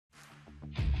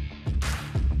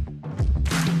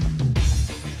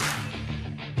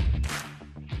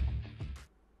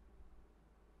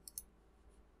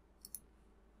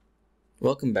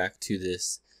Welcome back to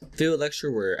this video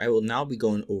lecture where I will now be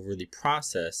going over the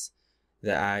process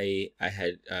that I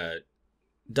had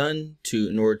done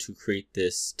in order to create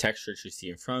this texture that you see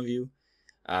in front of you.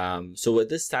 So what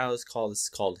this style is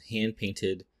called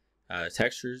hand-painted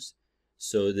textures.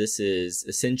 So this is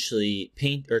essentially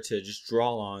to just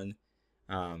draw on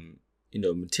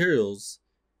materials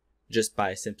just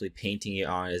by simply painting it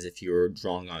on as if you were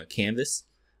drawing on a canvas,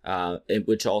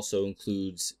 which also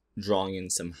includes drawing in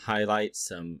some highlights,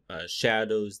 some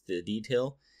shadows, the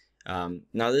detail.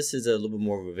 Now this is a little bit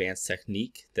more of an advanced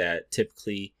technique that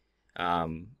typically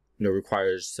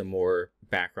requires some more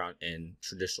background in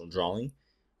traditional drawing.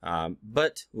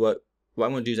 But what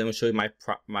I'm going to do is I'm going to show you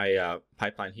my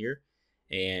pipeline here,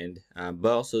 and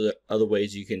but also the other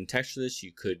ways you can texture this.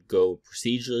 You could go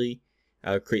procedurally,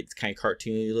 create this kind of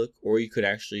cartoony look, or you could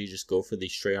actually just go for the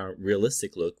straight on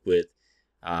realistic look with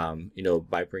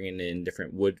by bringing in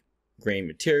different wood grain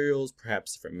materials,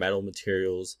 perhaps different metal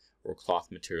materials or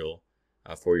cloth material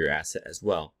for your asset as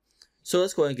well. So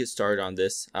let's go ahead and get started on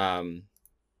this.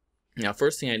 Now,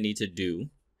 first thing I need to do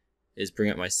is bring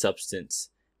up my Substance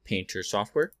Painter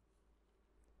software.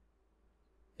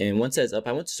 And once that's up,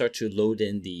 I want to start to load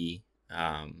in the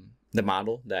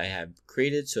model that I have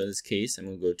created. So in this case, I'm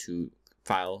going to go to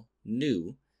File,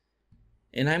 New,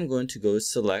 and I'm going to go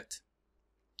Select.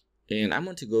 And I'm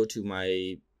going to go to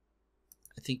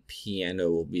I think piano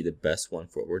will be the best one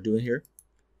for what we're doing here.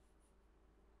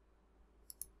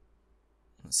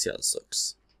 Let's see how this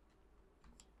looks.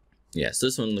 Yeah, so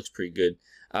this one looks pretty good.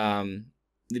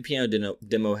 The piano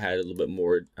demo had a little bit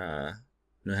more,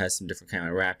 has some different kind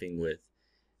of wrapping with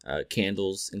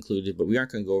candles included, but we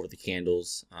aren't going to go over the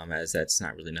candles as that's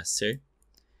not really necessary.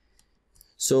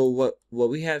 So what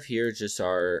we have here is just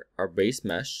our base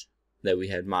mesh that we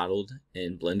had modeled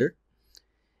in Blender.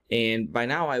 And by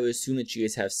now I would assume that you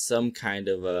guys have some kind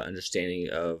of understanding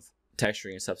of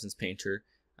texturing in Substance Painter.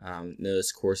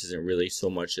 This course isn't really so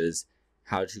much as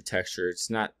how to texture. It's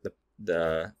not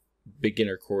the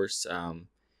beginner course.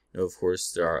 Of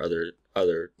course there are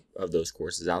other of those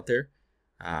courses out there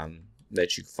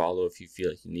that you can follow if you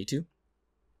feel like you need to.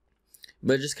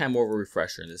 But just kind of more of a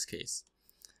refresher in this case.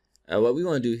 What we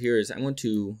want to do here is I'm going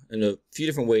to, in a few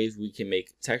different ways we can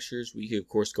make textures. We could of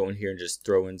course go in here and just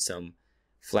throw in some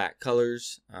flat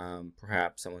colors.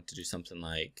 Perhaps I want to do something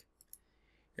like,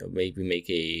 maybe make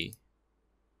a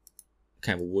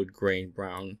kind of a wood grain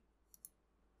brown.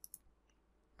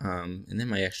 And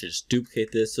then I actually just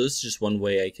duplicate this. So this is just one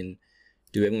way I can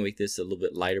do it. I'm going to make this a little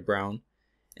bit lighter brown.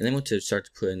 And then I'm going to start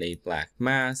to put in a black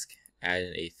mask, add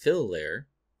in a fill layer.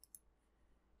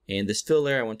 And this fill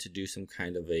layer, I want to do some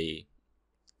kind of a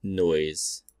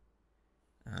noise.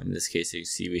 In this case, you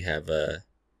see we have a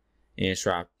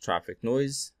anisotropic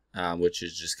noise, which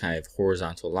is just kind of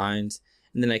horizontal lines.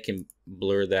 And then I can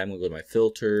blur that. I'm going to go to my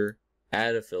filter,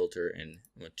 add a filter, and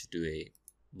I'm going to do a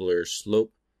blur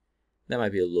slope. That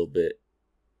might be a little bit,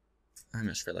 I'm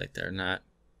not sure if I like that or not.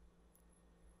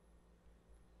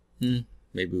 Maybe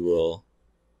we'll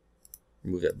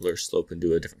remove that blur slope and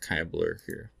do a different kind of blur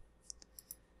here.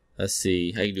 Let's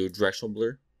see, I can do a directional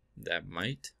blur. That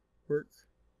might work.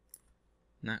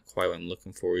 Not quite what I'm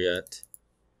looking for yet.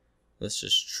 Let's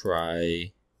just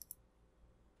try.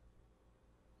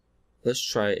 Let's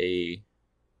try a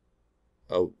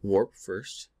warp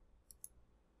first.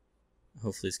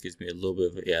 Hopefully this gives me a little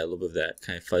bit of that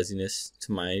kind of fuzziness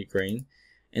to my grain.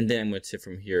 And then I'm going to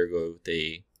from here go with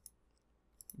a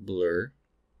blur.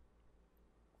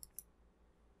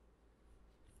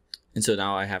 And so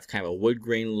now I have kind of a wood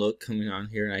grain look coming on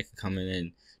here, and I can come in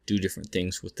and do different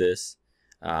things with this.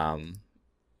 Or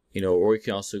you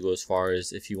can also go as far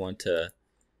as if you want to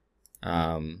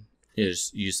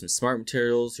just use some smart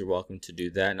materials, you're welcome to do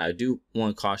that. And I do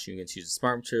want to caution you against using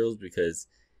smart materials because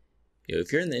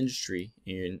if you're in the industry,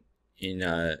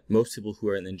 most people who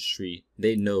are in the industry,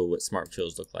 they know what smart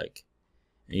materials look like.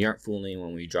 And you aren't fooling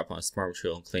anyone when you drop on a smart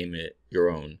material and claim it your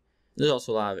own. There's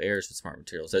also a lot of errors with smart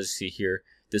materials. As you see here,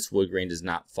 this wood grain does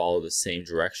not follow the same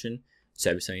direction. So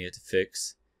that'd be something you have to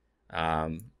fix.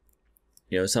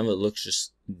 Some of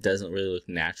it doesn't really look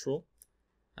natural.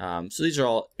 So these are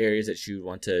all areas that you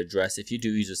want to address if you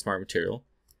do use a smart material.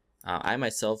 I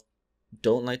myself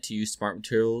don't like to use smart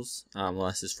materials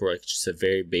unless it's for just a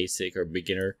very basic or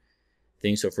beginner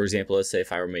thing. So for example, let's say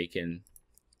if I were making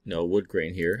wood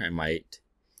grain here, I might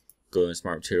go in a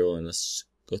smart material and let's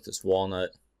go with this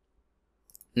walnut.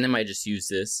 And then I might just use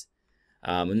this.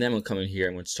 And then we'll come in here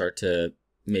and we'll start to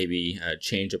maybe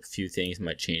change up a few things. I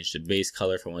might change the base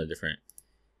color if I want a different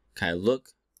kind of look.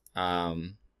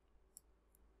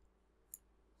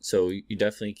 So you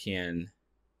definitely can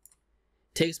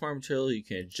take Smart Material, you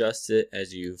can adjust it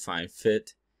as you find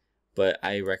fit, but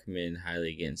I recommend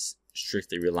highly against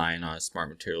strictly relying on Smart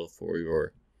Material for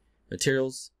your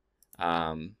materials,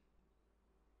 as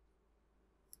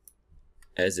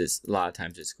it's a lot of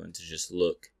times it's going to just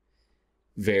look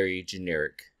very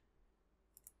generic.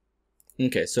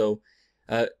 Okay, so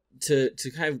to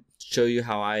kind of show you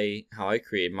how I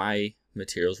create my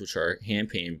materials, which are hand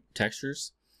painted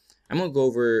textures, I'm gonna go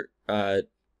over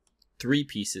 3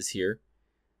 pieces here.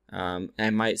 I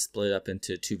might split it up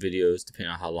into 2 videos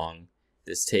depending on how long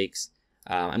this takes.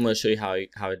 I'm going to show you how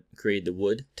I created the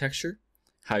wood texture,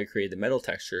 how I created the metal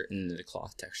texture, and then the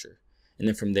cloth texture. And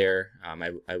then from there,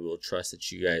 I will trust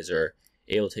that you guys are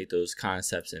able to take those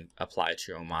concepts and apply it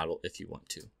to your own model if you want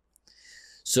to.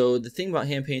 So the thing about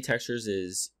hand painted textures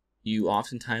is you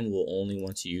oftentimes will only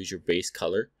want to use your base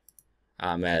color,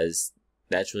 as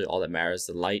that's really all that matters.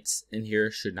 The lights in here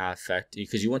should not affect,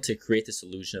 because you want to create this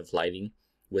illusion of lighting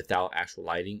without actual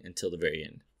lighting until the very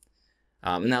end.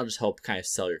 And that'll just help kind of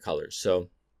sell your colors. So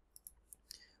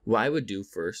what I would do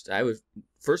first, I would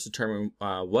first determine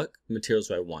what materials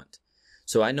do I want.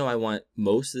 So I know I want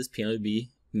most of this piano to be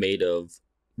made of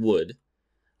wood.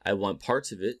 I want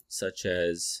parts of it, such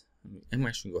as, I'm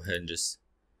actually going to go ahead and just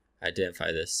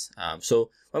identify this. So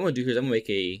what I'm going to do here is I'm going to make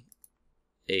a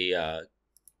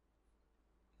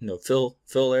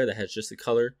fill layer that has just the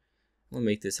color. I'm going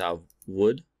to make this out of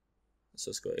wood. So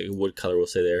let's go a wood color, we'll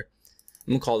say there.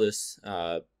 I'm going to call this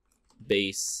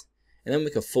base, and then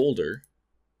make a folder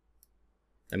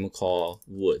I'm going to call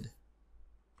wood.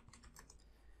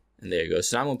 And there you go.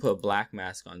 So now I'm going to put a black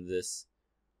mask on this.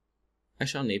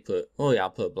 Actually, I'll need to put, oh yeah,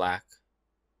 I'll put black.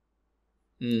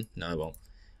 No, I won't.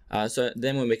 So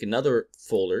then we'll make another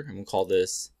folder. I'm going to call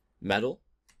this metal.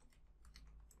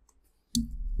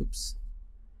 Oops.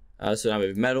 So now we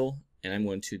have metal, and I'm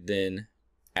going to then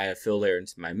add a fill layer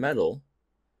into my metal.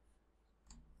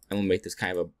 I'm going to make this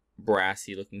kind of a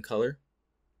brassy looking color.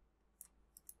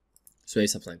 So maybe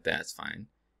something like that's fine.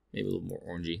 Maybe a little more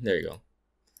orangey. There you go.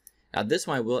 Now this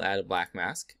one I will add a black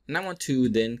mask. And I want to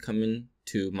then come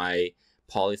into my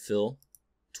polyfill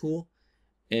tool.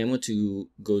 And I want to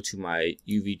go to my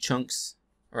UV chunks.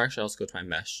 Or actually I'll just go to my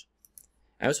mesh.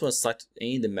 I just want to select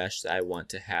any of the mesh that I want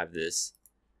to have this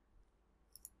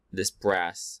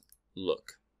brass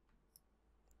look.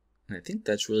 And I think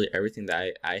that's really everything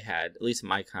that I had, at least in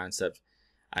my concept,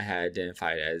 I had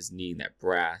identified as needing that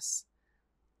brass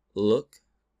look.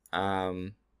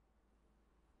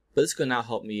 But it's going to now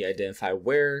help me identify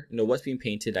where, what's being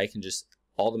painted. I can just,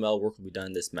 all the metal work will be done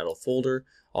in this metal folder.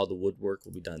 All the wood work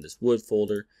will be done in this wood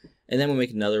folder. And then we'll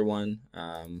make another one,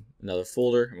 another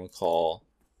folder I'm going to call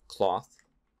cloth.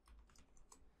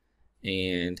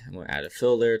 And I'm going to add a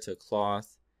fill layer to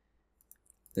cloth.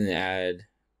 Then add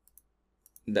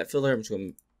that fill layer. I'm just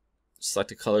going to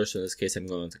select a color. So in this case, I'm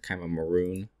going to kind of a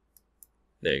maroon.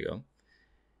 There you go.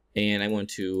 And I want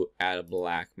to add a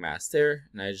black mask there.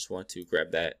 And I just want to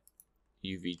grab that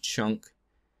UV chunk.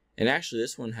 And actually,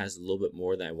 this one has a little bit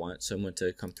more than I want. So I'm going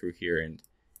to come through here and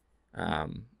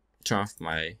turn off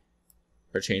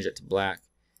or change it to black.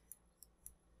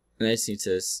 And I just need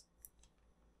to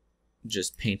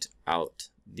just paint out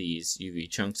these UV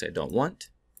chunks I don't want.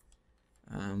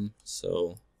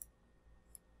 So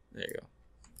there you go.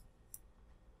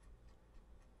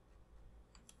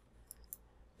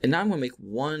 And now I'm going to make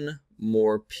one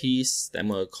more piece that I'm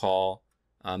going to call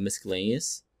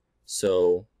miscellaneous.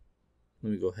 So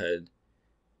let me go ahead,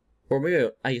 or maybe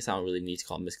I guess I don't really need to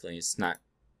call it miscellaneous. It's not.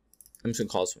 I'm just going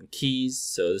to call this one keys.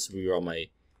 So this will be where all my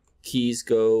keys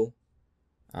go.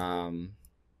 And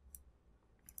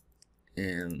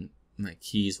my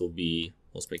keys will be,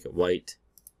 let's make it white.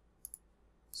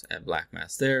 So add black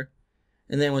mask there.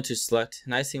 And then I want to select,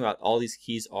 nice thing about all these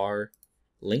keys are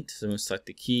linked. So I'm going to select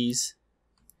the keys.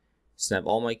 So I have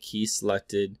all my keys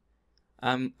selected.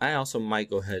 I also might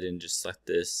go ahead and just select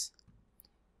this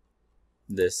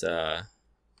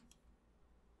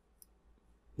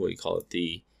what do you call it,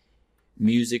 the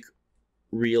music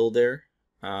reel there.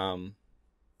 I'm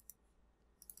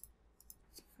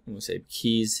going to say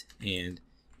keys and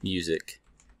music.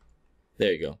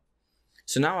 There you go.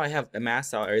 So now I have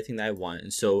amassed out everything that I want.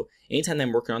 And so anytime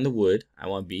I'm working on the wood, I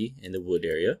want to be in the wood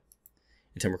area.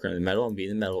 Anytime I'm working on the metal, I want to be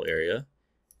in the metal area.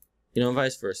 And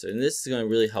vice versa. And this is going to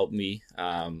really help me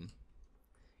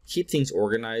keep things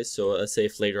organized. So let's say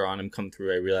if later on I'm coming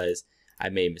through, I realize I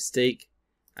made a mistake,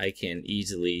 I can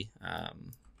easily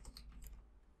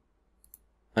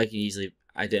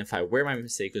identify where my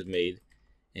mistake was made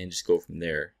and just go from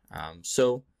there.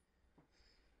 So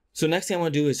next thing I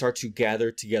want to do is start to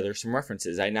gather together some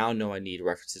references. I now know I need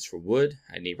references for wood,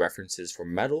 I need references for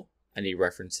metal, I need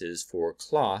references for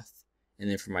cloth, and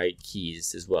then for my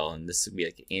keys as well. And this would be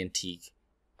like an antique,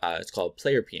 it's called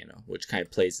player piano, which kind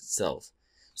of plays itself.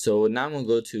 So now I'm going to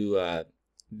go to,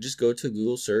 just go to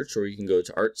Google search, or you can go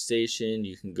to ArtStation,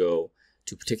 you can go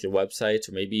to particular websites,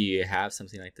 or maybe you have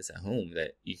something like this at home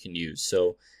that you can use.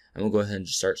 So I'm going to go ahead and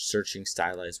just start searching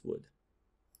stylized wood.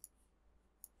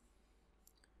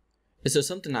 And so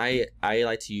something I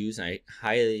like to use and I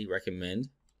highly recommend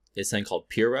is something called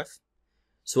PureRef.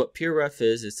 So what PureRef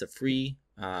is, it's a free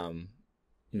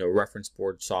reference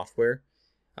board software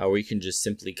where you can just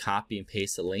simply copy and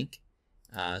paste a link.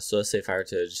 So let's say if I were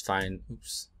to just find,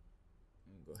 oops,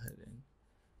 go ahead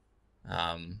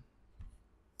and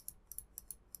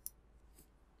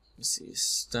let's see,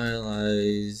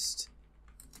 stylized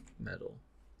metal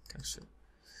texture.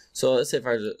 So let's say if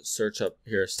I were to search up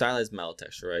here, stylized metal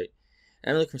texture, right?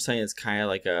 And I'm looking for something that's kind of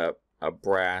like a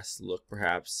brass look,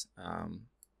 perhaps.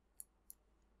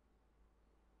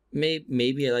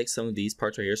 Maybe I like some of these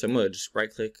parts right here. So I'm going to just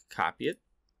right click, copy it.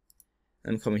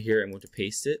 I'm coming here, I'm going to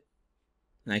paste it.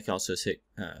 And I can also just hit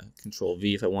Control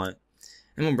V if I want.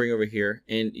 I'm going to bring over here,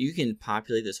 and you can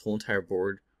populate this whole entire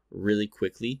board really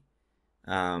quickly.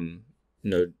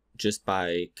 Just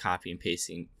by copy and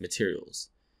pasting materials.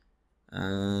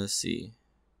 Let's see,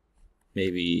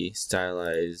 maybe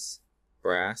stylized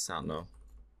brass, I don't know.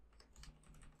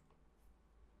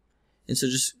 And so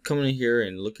just coming in here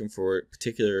and looking for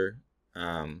particular,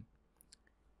 you're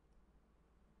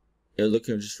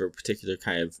looking just for particular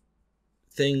kind of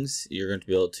things, you're going to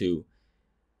be able to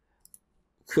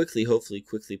hopefully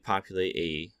quickly populate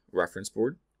a reference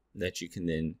board that you can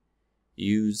then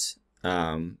use.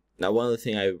 Now, one other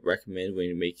thing I recommend when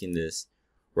you're making this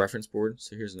reference board,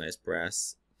 so here's a nice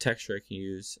brass texture I can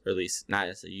use, or at least not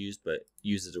as I use, but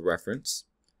use as a reference.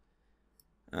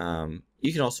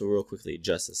 You can also real quickly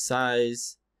adjust the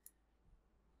size.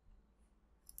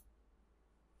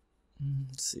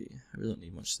 Let's see, I really don't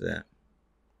need much of that.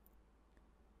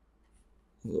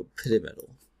 A little pitted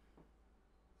metal.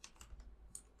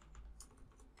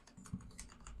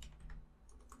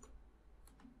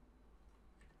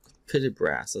 Pitted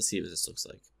brass. Let's see what this looks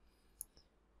like.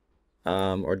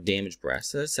 Or damaged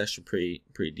brass. That's actually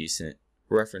pretty decent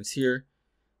reference here.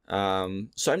 So I'm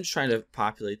just trying to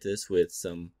populate this with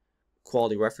some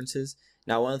quality references.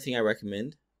 Now, one thing I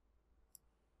recommend,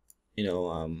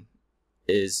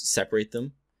 is separate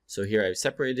them. So here I've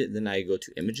separated it. Then I go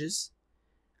to images.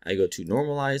 I go to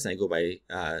normalize, and I go by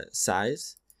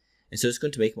size. And so it's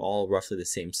going to make them all roughly the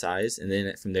same size. And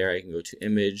then from there I can go to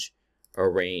image,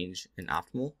 arrange, and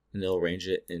optimal, and it'll arrange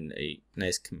it in a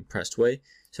nice compressed way.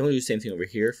 So I'm going to do the same thing over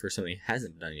here for something that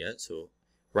hasn't been done yet. So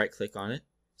right click on it,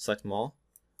 select them all,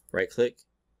 right click,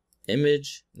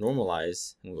 image,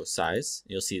 normalize, and we'll go size.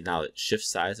 You'll see now it shifts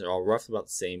size. They're all roughly about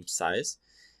the same size.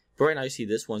 But right now you see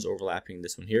this one's overlapping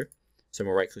this one here. So I'm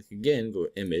going to right click again, go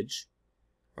image,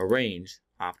 arrange,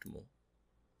 optimal.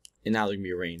 And now they're going to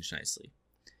be arranged nicely.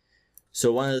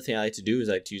 So one other thing I like to do is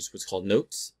I like to use what's called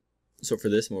notes. So for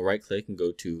this, I'm going to right click and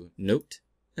go to note.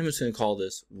 I'm just going to call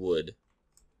this wood.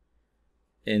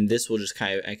 And this will just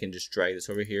I can just drag this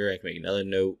over here. I can make another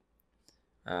note.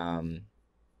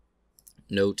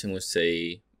 Note, and we'll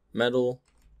say metal.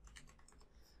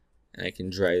 And I can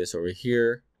drag this over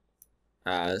here.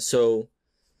 So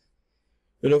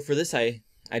for this, I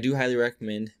do highly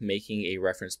recommend making a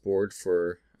reference board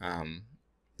for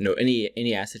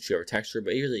any asset you ever texture,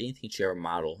 but really anything you ever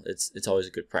model. It's always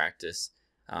a good practice.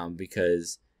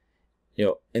 Because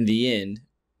in the end,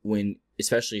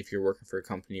 especially if you're working for a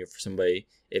company or for somebody,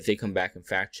 if they come back and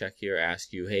fact check you or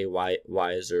ask you, hey, why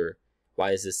is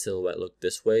this silhouette look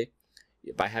this way?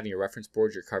 By having a reference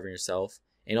board, you're covering yourself,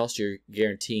 and also you're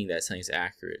guaranteeing that something's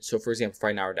accurate. So for example, if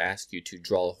right now I were to ask you to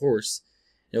draw a horse,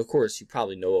 of course you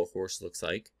probably know what a horse looks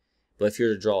like, but if you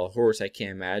were to draw a horse, I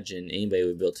can't imagine anybody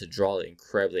would be able to draw an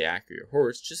incredibly accurate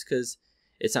horse, just because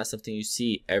it's not something you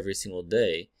see every single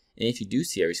day. And if you do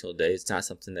see every single day, it's not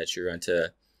something that you're going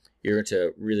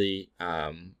to really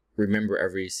remember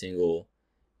every single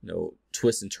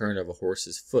twist and turn of a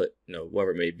horse's foot,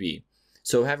 whatever it may be.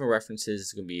 So having references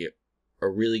is going to be a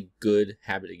really good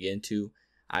habit to get into.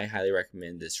 I highly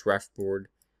recommend this ref board,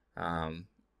 as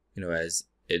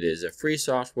it is a free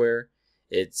software.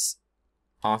 It's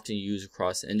often used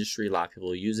across the industry. A lot of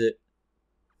people use it,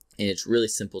 and it's really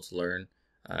simple to learn.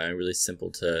 Really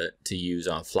simple to use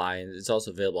on fly, and it's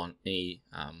also available on any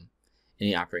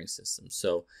operating system.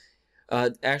 So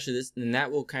actually,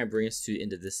 that will kind of bring us to the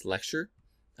end of this lecture.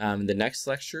 The next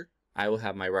lecture, I will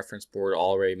have my reference board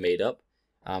already made up,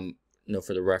 for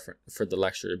the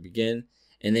lecture to begin,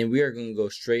 and then we are going to go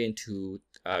straight into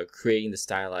creating the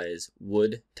stylized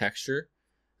wood texture.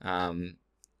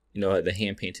 you know, the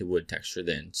hand painted wood texture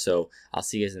then. So I'll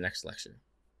see you guys in the next lecture.